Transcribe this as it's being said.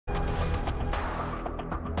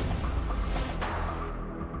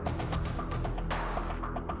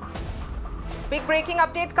Big breaking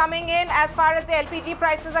update coming in as far as the LPG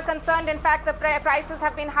prices are concerned. In fact, the prices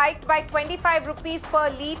have been hiked by 25 rupees per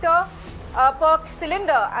litre, per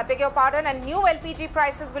cylinder, I beg your pardon, and new LPG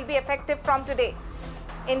prices will be effective from today.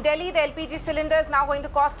 In Delhi, the LPG cylinder is now going to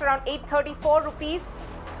cost around 834 rupees.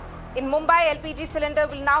 In Mumbai, LPG cylinder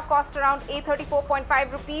will now cost around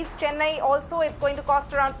 834.5 rupees. Chennai also, it's going to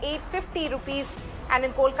cost around 850 rupees. And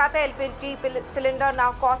in Kolkata, LPG cylinder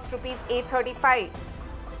now costs rupees 835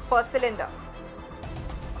 per cylinder.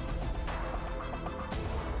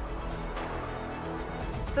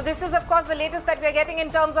 So this is, of course, the latest that we are getting in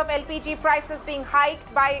terms of LPG prices being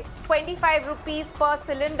hiked by 25 rupees per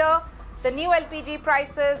cylinder. The new LPG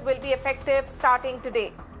prices will be effective starting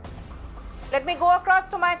today. Let me go across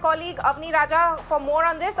to my colleague Avni Raja for more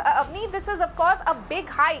on this. Avni, this is, of course, a big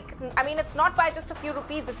hike. I mean, it's not by just a few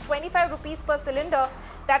rupees. It's 25 rupees per cylinder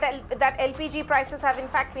that LPG prices have, in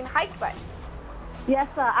fact, been hiked by. Yes,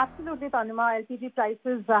 absolutely, Tanima. LPG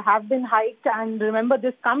prices have been hiked. And remember,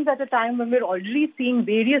 this comes at a time when we're already seeing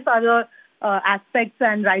various other aspects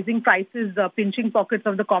and rising prices pinching pockets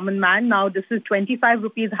of the common man. Now, this is 25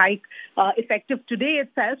 rupees hike effective today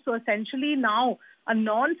itself. So essentially now, a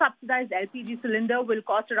non-subsidized LPG cylinder will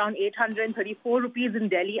cost around 834 rupees in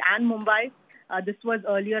Delhi and Mumbai. This was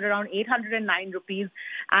earlier around 809 rupees.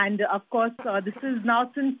 And of course, this is now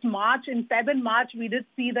since March. In Feb and March, we did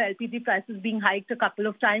see the LPG prices being hiked a couple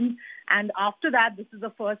of times. And after that, this is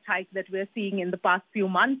the first hike that we're seeing in the past few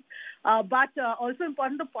months. But also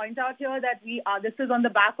important to point out here that this is on the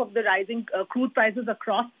back of the rising crude prices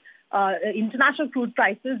across international crude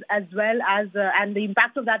prices, as well as, and the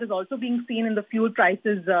impact of that is also being seen in the fuel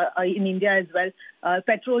prices in India as well.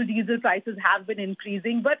 Petrol, diesel prices have been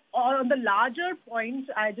increasing. But on the larger point,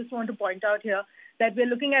 I just want to point out here that we're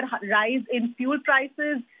looking at rise in fuel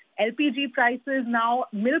prices, LPG prices now,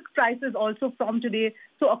 milk prices also from today.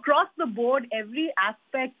 So across the board, every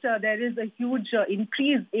aspect, there is a huge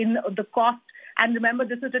increase in the cost. And remember,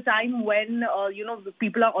 this is a time when,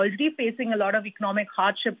 people are already facing a lot of economic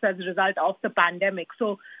hardships as a result of the pandemic.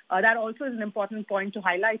 So that also is an important point to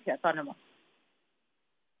highlight here, Tanima.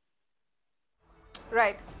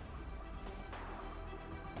 Right.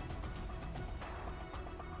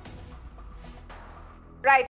 Right.